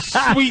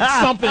sweet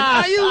something.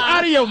 Are you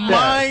out of your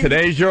mind?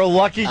 Today's your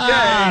lucky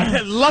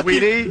day,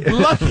 sweetie.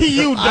 Lucky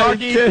you,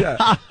 doggy.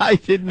 I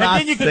did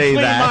not say that. And then you can clean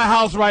my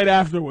house right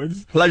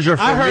afterwards. Pleasure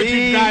for me. I heard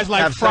you guys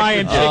like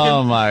frying chicken.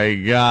 Oh, my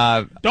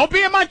God. Don't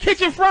be in my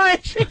kitchen frying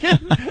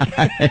chicken.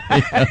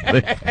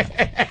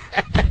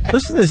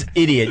 Listen to this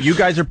idiot. You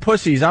guys are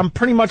pussies. I'm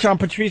pretty much on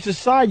Patrice's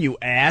side, you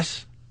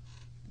ass.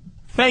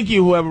 Thank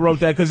you, whoever wrote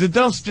that, because it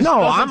doesn't.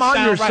 No, doesn't I'm on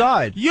sound your right.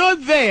 side. You're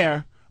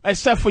there,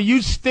 except for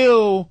you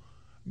still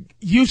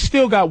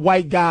got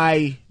white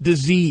guy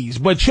disease,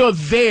 but you're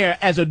there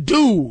as a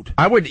dude.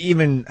 I would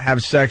even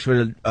have sex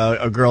with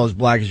a girl as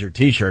black as your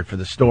T-shirt for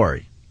the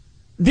story.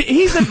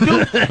 He's a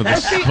dude.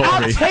 See,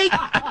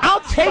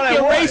 I'll take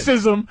your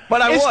racism,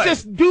 but it's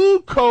just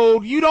dude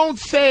code. You don't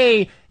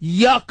say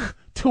yuck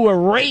to a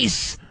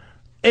race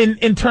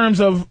in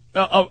terms of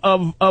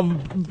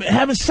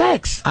having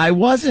sex. I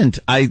wasn't.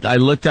 I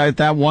looked at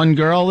that one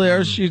girl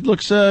there. She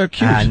looks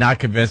cute. Not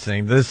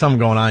convincing. There's something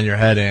going on in your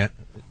head, Aunt.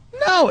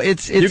 No,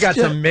 it's you got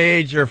some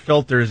major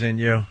filters in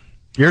you.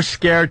 You're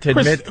scared to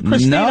admit.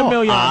 Christina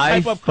Milian.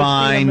 I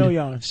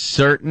find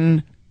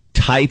certain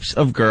types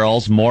of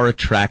girls more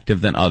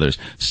attractive than others.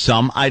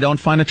 Some I don't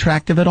find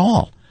attractive at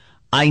all.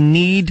 I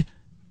need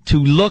to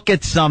look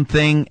at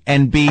something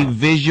and be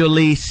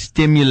visually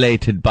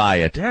stimulated by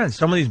it. Yeah, and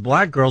some of these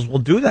black girls will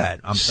do that.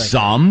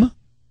 Some?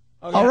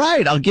 Okay. All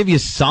right, I'll give you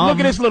some. Look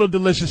at this little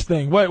delicious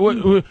thing. What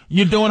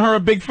you doing her a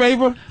big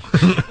favor?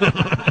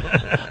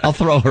 I'll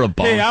throw her a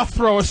bone. Hey, I'll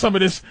throw her some of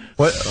this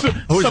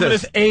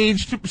this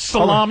aged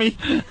salami.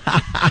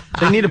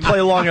 They need to play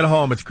along at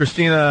home. It's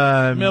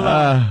Christina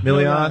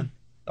Milian.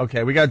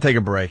 Okay, we got to take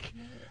a break.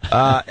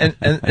 And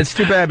it's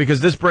too bad because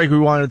this break we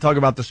wanted to talk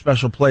about the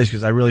special place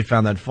because I really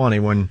found that funny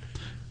when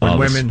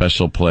women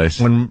special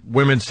place when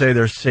women say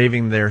they're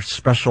saving their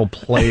special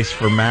place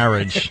for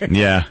marriage.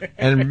 Yeah,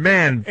 and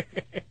man,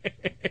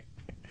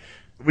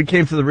 we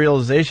came to the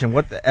realization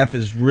what the F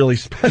is really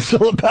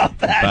special about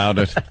that.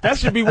 That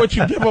should be what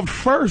you give up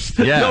first.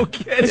 Yeah, no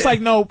kidding. It's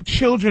like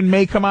children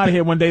may come out of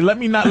here one day. Let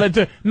me not let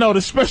the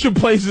special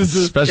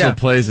places.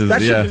 Places.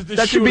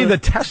 That should be the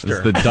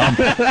tester. It's the dump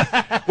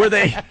where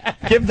they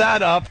give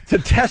that up to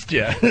test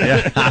you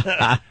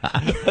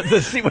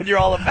to see what you're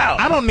all about.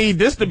 I don't need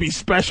this to be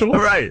special.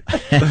 Right.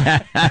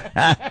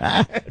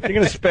 If you're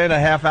gonna spend a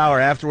half hour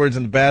afterwards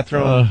in the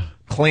bathroom.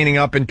 Cleaning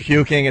up and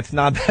puking, it's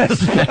not that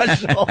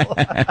special.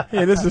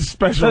 Yeah, this is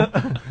special.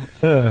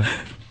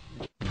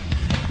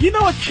 You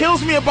know what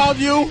kills me about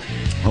you?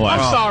 What?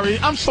 I'm sorry.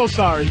 I'm so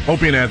sorry.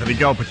 Opie and Anthony,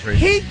 go, Patrice.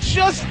 He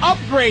just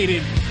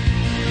upgraded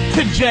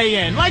to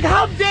JN. Like,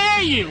 how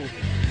dare you?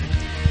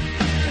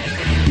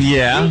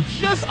 Yeah.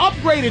 He just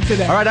upgraded to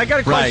that. All right, I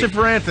got a question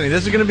for Anthony.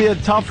 This is going to be a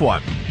tough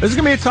one. This is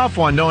going to be a tough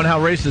one, knowing how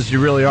racist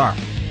you really are.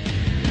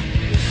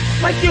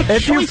 Like your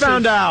If you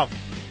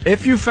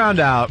found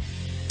out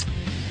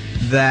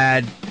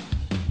that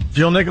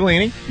Jill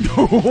Nicolini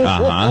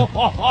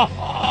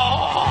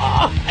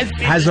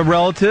has a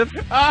relative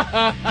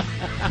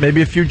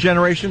maybe a few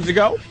generations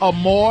ago or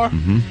more,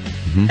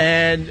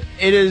 and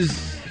it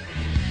is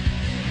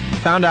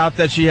found out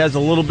that she has a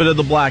little bit of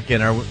the black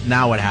in her.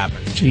 Now what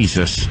happens?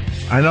 Jesus.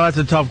 I know that's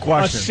a tough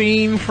question. A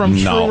scene from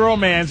True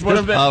Romance. What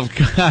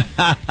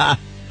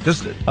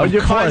Just of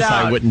course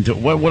I wouldn't do.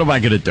 What am I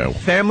going to do?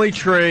 Family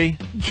tree,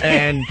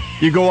 and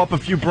you go up a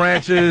few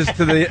branches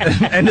to the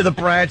end of the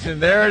branch,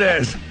 and there it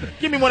is.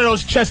 Give me one of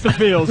those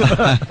Chesterfields.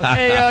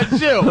 Hey,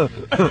 Jill.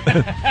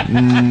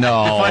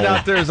 No. You find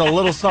out there's a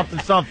little something.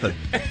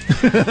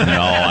 No,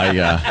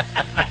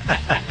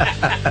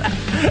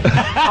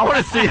 I want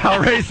to see how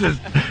racist.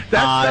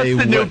 That's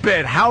the new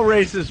bit. How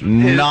racist?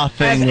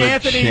 Nothing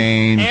would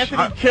change.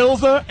 Anthony kills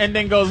her and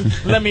then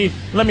goes, "Let me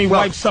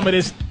wipe some of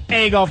this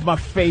egg off my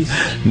face."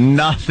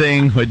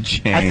 Nothing would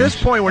change. At this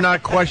point, we're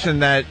not questioning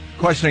that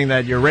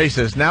you're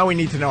racist. Now we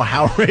need to know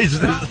how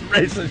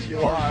racist you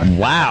are.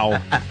 Wow.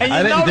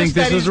 I didn't think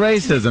this was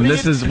racism.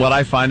 This is what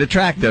I find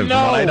attractive.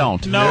 No, what I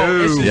don't. No,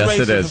 this is yes,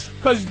 racism. It is.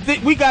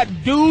 Because we got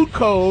dude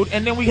code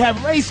and then we have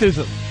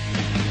racism.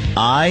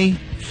 I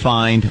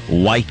find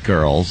white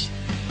girls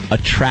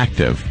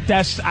attractive.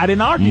 I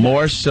didn't argue.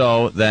 More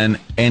so than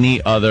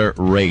any other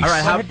race. All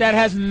right, that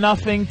has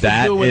nothing to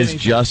do with That is anything.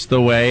 just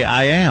the way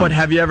I am. But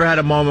have you ever had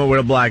a moment with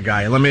a black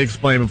guy? Let me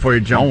explain before you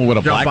jump. With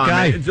a black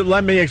guy?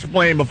 Let me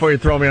explain before you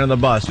throw me on the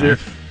bus.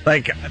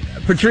 Like,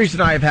 Patrice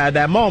and I have had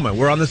that moment.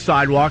 We're on the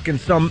sidewalk, and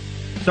some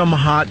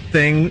hot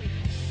thing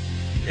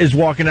is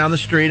walking down the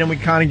street, and we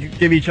kind of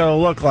give each other a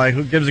look like,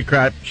 who gives a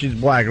crap? She's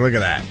black. Look at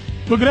that.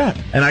 Look at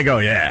that. And I go,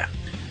 yeah.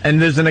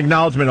 And there's an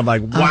acknowledgement of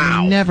like,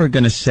 wow. I'm never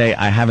going to say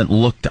I haven't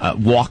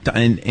walked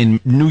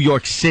in New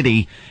York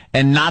City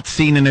and not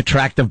seen an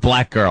attractive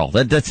black girl.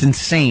 That's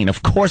insane.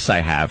 Of course I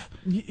have.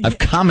 I've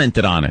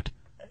commented on it.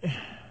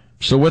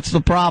 So what's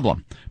the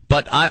problem?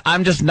 But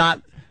I'm just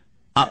not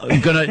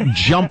going to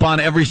jump on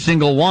every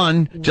single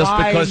one just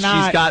because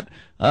she's got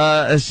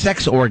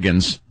sex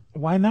organs.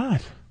 Why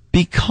not?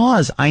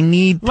 Because I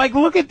need... Like,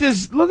 look at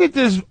this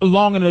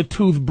long in the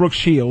tooth Brooke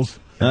Shields.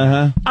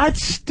 You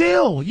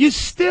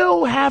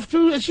still have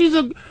to. She's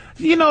a,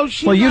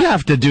 Well, you'd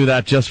have to do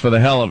that just for the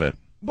hell of it.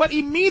 But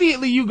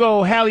immediately you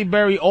go Halle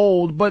Berry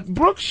old, but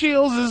Brooke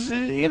Shields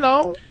is,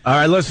 All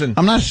right, listen.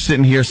 I'm not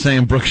sitting here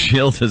saying Brooke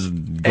Shields is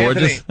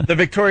gorgeous. Anthony, the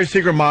Victoria's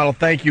Secret model,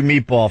 thank you,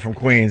 Meatball from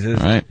Queens, is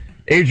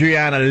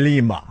Adriana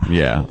Lima.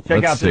 Yeah,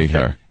 let's see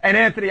her. And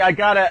Anthony,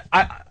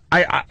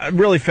 I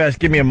really fast,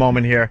 give me a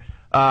moment here.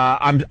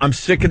 I'm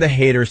sick of the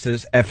haters to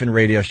this effing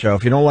radio show.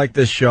 If you don't like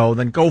this show,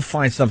 then go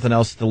find something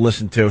else to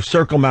listen to.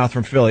 Circle Mouth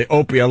from Philly.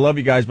 Opie, I love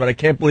you guys, but I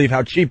can't believe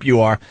how cheap you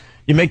are.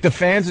 You make the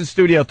fans in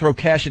studio throw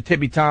cash at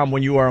Tippy Tom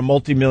when you are a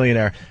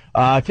multimillionaire.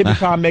 Tippy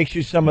Tom makes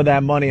you some of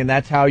that money, and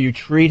that's how you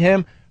treat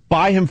him.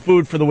 Buy him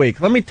food for the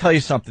week. Let me tell you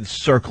something,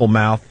 Circle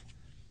Mouth.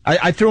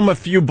 I threw him a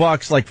few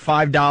bucks, like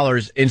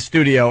 $5 in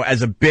studio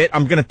as a bit.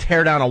 I'm going to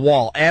tear down a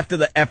wall. After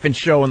the effing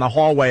show in the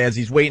hallway as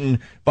he's waiting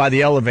by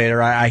the elevator,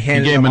 I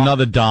handed him... You gave him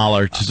another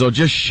 $1, so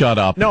just shut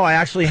up. No, I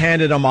actually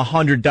handed him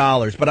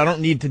 $100, but I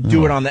don't need to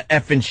do it on the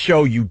effing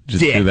show, you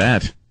just dick. Just do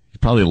that. You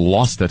probably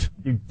lost it.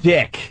 You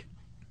dick.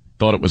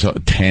 Thought it was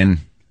 10.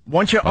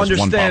 Once you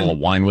understand... one bottle of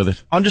wine with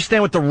it.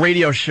 Understand what the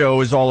radio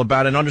show is all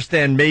about, and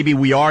understand maybe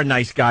we are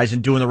nice guys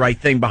and doing the right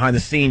thing behind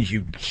the scenes,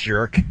 you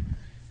jerk.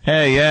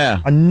 Hey,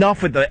 yeah.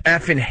 Enough with the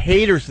effing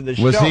haters of the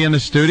show. Was he in the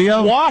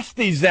studio? Wash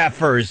these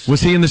Zephyrs.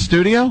 Was he in the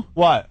studio?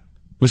 What?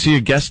 Was he a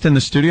guest in the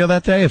studio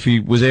that day? If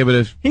he was able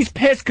to... He's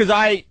pissed because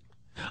I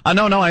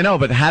know, I know,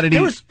 but how did he...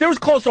 There was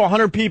close to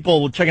 100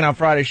 people checking out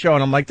Friday's show,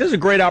 and I'm like, this is a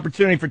great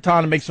opportunity for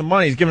Tom to make some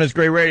money. He's giving us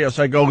great radio.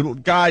 So I go,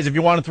 guys, if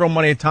you want to throw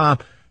money at Tom,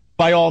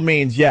 by all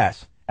means,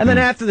 yes. And then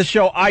after the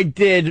show, I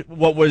did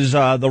what was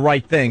the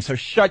right thing. So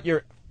shut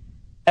your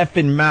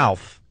effing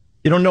mouth.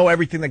 You don't know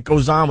everything that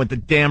goes on with the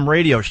damn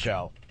radio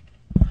show.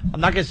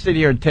 I'm not going to sit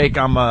here and take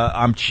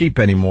I'm cheap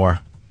anymore.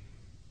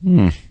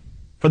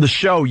 For the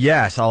show,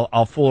 yes,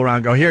 I'll fool around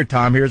and go, here,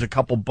 Tom, here's a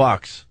couple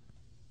bucks.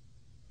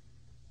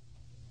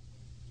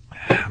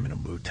 I'm in a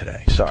mood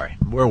today. Sorry.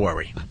 Where were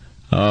we?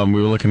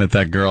 We were looking at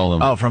that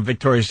girl. From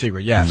Victoria's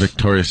Secret, yes.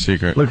 Victoria's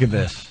Secret. Look at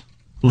this.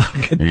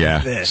 Look at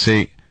this.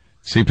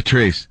 See,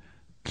 Patrice,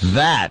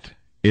 that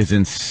is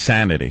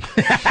insanity.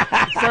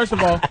 First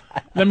of all,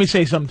 let me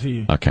say something to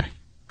you. Okay.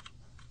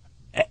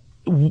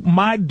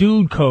 My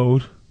dude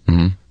code...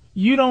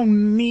 You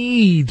don't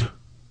need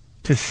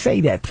to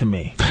say that to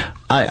me.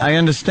 I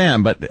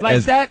understand, but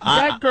like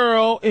that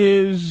girl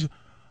is,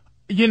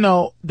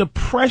 the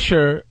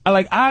pressure.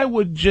 Like I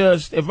would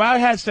just, if I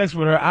had sex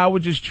with her, I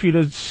would just treat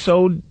her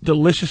so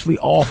deliciously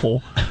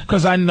awful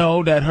because I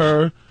know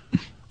that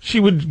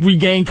she would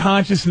regain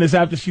consciousness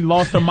after she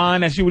lost her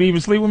mind that she would even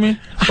sleep with me.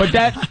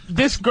 But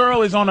this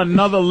girl is on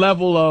another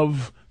level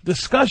of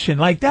discussion.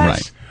 Like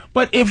that's. Right.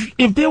 But if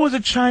there was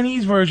a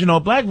Chinese version or a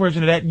black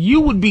version of that,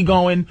 you would be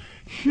going,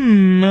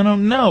 I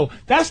don't know.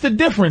 That's the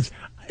difference.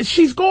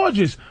 She's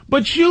gorgeous.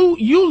 But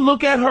you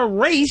look at her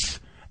race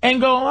and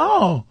go,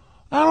 oh,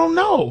 I don't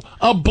know.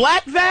 A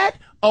black that,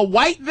 a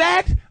white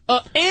that,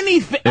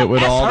 anything. It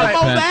would all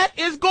depend. That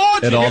is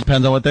gorgeous. It all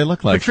depends on what they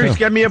look like. Patrice,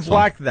 get me a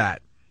black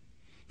that.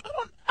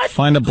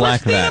 Find a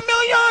black that. Christina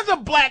Milian's a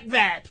black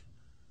that.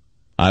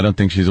 I don't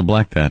think she's a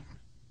black that.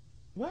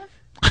 What?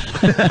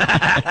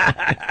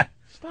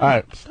 All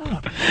right.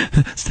 Stop.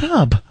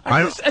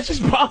 It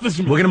just bothers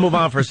me. We're going to move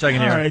on for a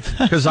second here.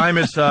 Because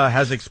Imus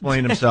has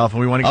explained himself,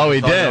 and we want to get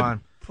he did.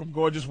 on. From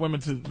gorgeous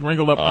women to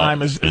wrinkled up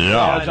Imus.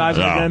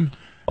 Again.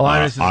 Well,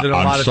 Imus is in a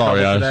lot of trouble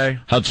today.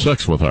 I had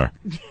sex with her.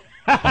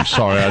 I'm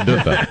sorry I did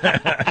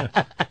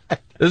that.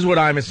 This is what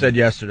Imus said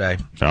yesterday.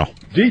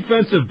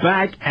 Defensive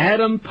back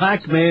Adam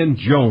Pac-Man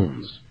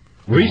Jones,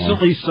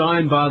 recently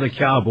signed by the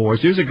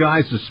Cowboys. Here's a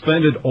guy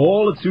suspended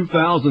all of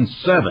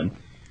 2007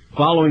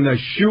 following a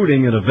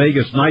shooting at a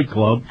Vegas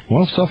nightclub.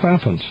 Well, stuff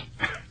happens.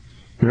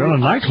 You're in a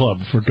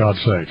nightclub, for God's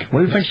sake. What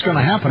do you think's going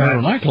to happen at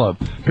a nightclub?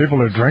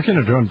 People are drinking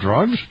and doing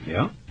drugs.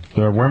 Yeah.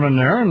 There are women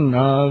there,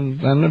 and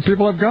then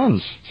people have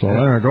guns. So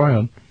there, go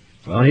ahead.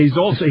 Well, he's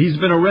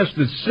been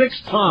arrested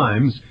 6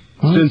 times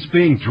since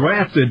being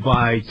drafted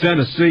by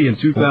Tennessee in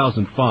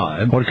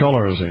 2005. What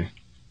color is he?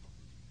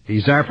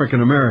 He's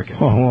African American.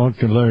 Oh, well,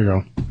 okay, there you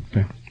go.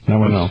 Okay.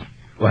 Now we know.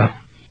 Well.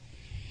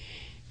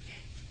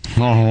 Oh,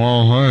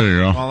 well, there you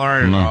go. Well,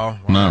 there you go.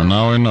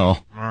 Now we know.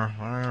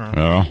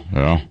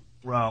 Yeah.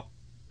 Well,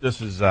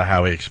 this is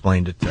how he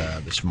explained it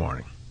this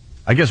morning.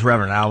 I guess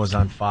Reverend Al was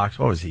on Fox.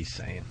 What was he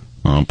saying?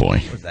 Oh, boy.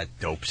 What was that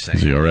dope saying?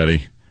 Is he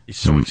already? He's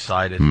so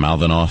excited.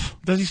 Mouthing off.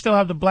 Does he still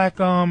have the black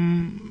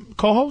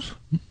co-host?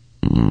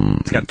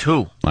 He's got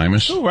 2.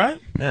 Imus? 2, right?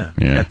 Yeah,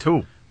 he's got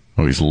 2.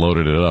 Oh, he's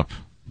loaded it up.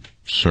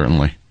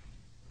 Certainly.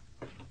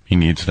 He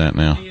needs that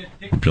now. He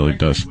really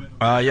does.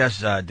 Yes,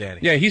 Danny.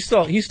 Yeah, he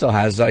still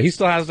has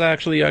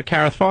actually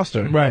Kareth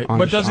Foster. Right.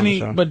 But doesn't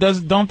he? But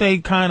don't they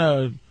kind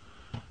of?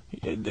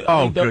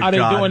 Oh, good Are they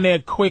God. doing their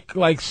quick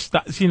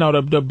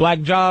the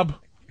black job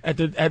at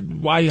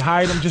why he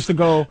hired him just to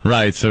go?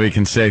 Right, so he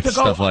can say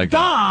stuff like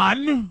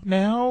Don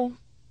now.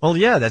 Well,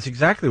 yeah, that's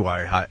exactly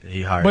why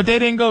he hired. But they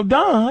didn't go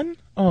Don.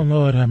 Oh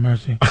Lord, have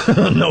mercy.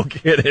 No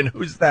kidding.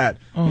 Who's that?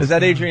 Is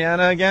that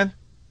Adriana again?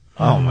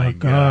 Oh my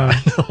God.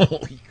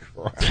 Holy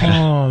crap.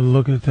 Oh,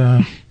 look at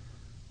that.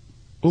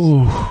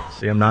 Ooh.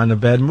 See, I'm not in a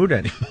bad mood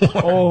anymore.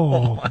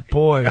 Oh,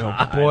 boy,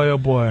 oh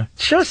boy.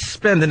 Just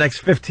spend the next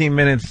 15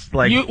 minutes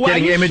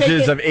getting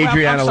images of I'm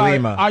Adriana sorry,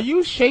 Lima. Are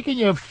you shaking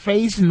your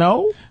face?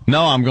 No.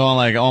 No, I'm going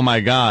like, oh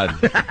my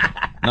God.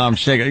 No, I'm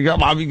shaking.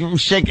 I'm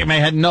shaking my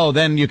head. No,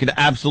 then you could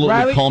absolutely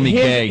Riley, call me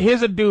gay.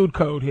 Here's a dude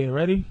code here.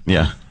 Ready?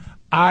 Yeah.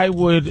 I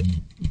would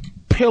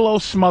pillow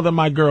smother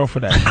my girl for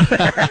that.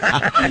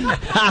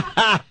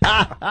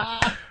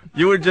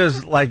 You would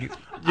just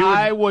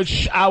I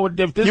would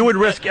if this you would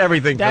risk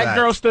everything for that that.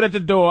 girl stood at the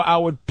door, I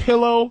would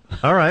pillow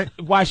All right.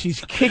 while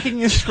she's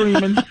kicking and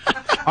screaming.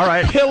 All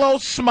right. Pillow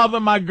smother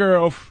my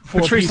girl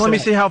for Patrice, a piece let me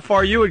of see how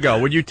far you would go.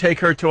 Would you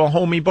take her to a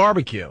homie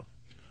barbecue?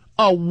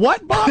 a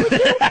what barbecue?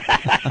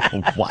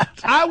 What?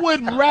 I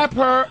would wrap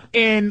her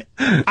in.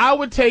 I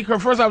would take her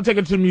first. I would take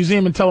her to the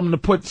museum and tell them to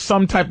put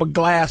some type of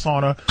glass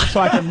on her so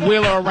I can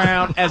wheel her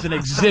around as an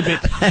exhibit.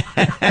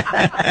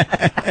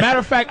 Matter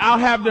of fact, I'll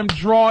have them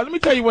draw. Let me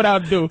tell you what I'll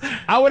do.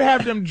 I would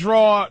have them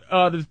draw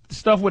the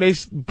stuff where they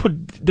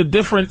put the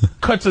different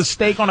cuts of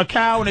steak on a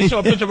cow and they show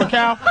a picture of a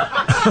cow.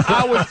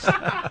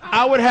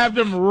 I would have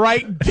them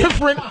write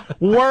different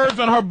words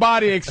on her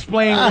body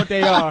explaining what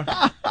they are.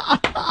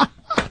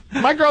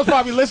 My girl's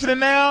probably listening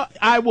now.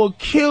 I will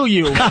kill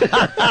you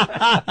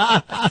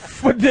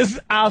for this.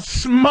 I'll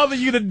smother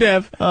you to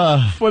death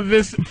for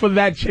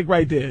that chick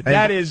right there.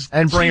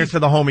 And bring her to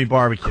the homie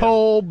barbecue.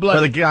 Cold blood.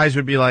 Where the guys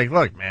would be like,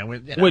 "Look, man,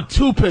 with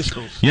 2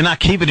 pistols." You're not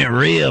keeping it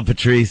real,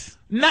 Patrice.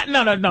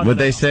 No. Would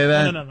they say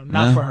that? No.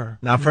 Not for her.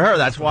 Not for her.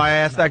 That's why I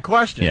asked that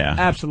question. Yeah.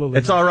 Absolutely.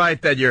 It's all right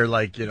that you're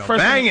First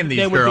banging thing these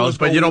they would do girls, is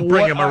but go, you don't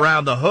bring "What them are-"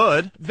 around the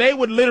hood. They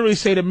would literally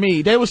say to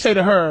me, they would say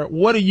to her,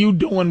 "What are you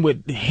doing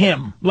with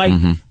him?" Like,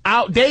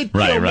 they'd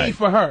kill me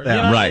for her. Yeah. You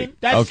know what I Right. mean?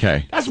 That's,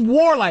 That's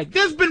warlike.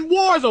 There's been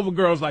wars over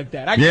girls like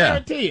that. I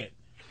guarantee it.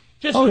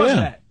 Just because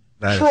of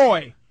that.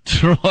 Troy.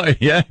 Troy,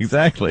 yeah,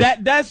 exactly.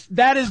 That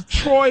is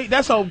Troy.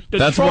 That's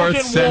Trojan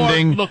worth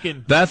sending. War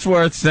looking. That's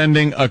worth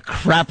sending a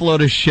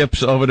crapload of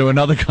ships over to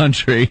another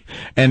country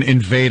and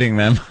invading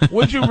them.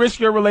 Would you risk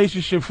your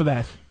relationship for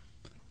that?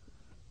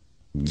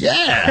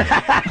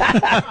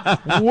 Yeah.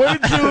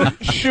 Would you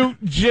shoot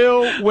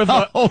Jill with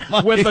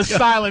a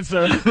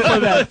silencer for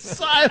that?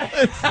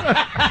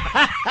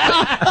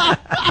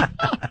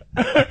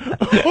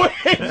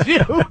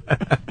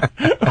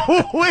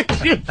 Would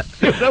you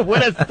shoot her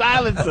with a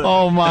silencer?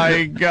 Oh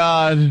my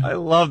God! I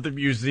love the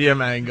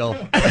museum angle.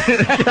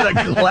 Get a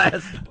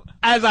glass.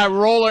 As I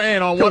roll her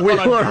in on a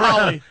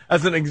trolley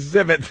as an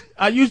exhibit.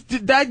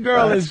 That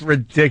girl is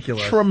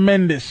ridiculous.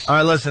 Tremendous. All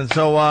right, listen.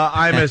 So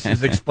Imus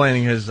is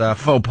explaining his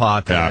faux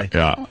pas today.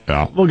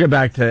 Yeah. We'll get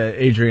back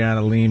to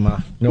Adriana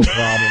Lima. No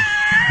problem.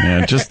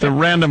 Yeah, just to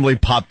randomly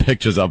pop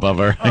pictures up of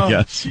her, I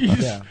guess.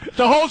 Yeah.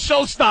 The whole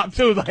show stopped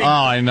too. Like, oh,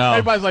 I know.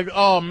 Everybody's like,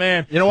 "Oh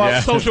man, you know what?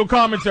 Yeah. Social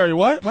commentary.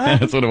 What?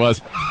 That's what it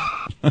was.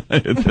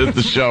 It's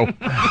the show.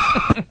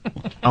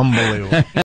 Unbelievable.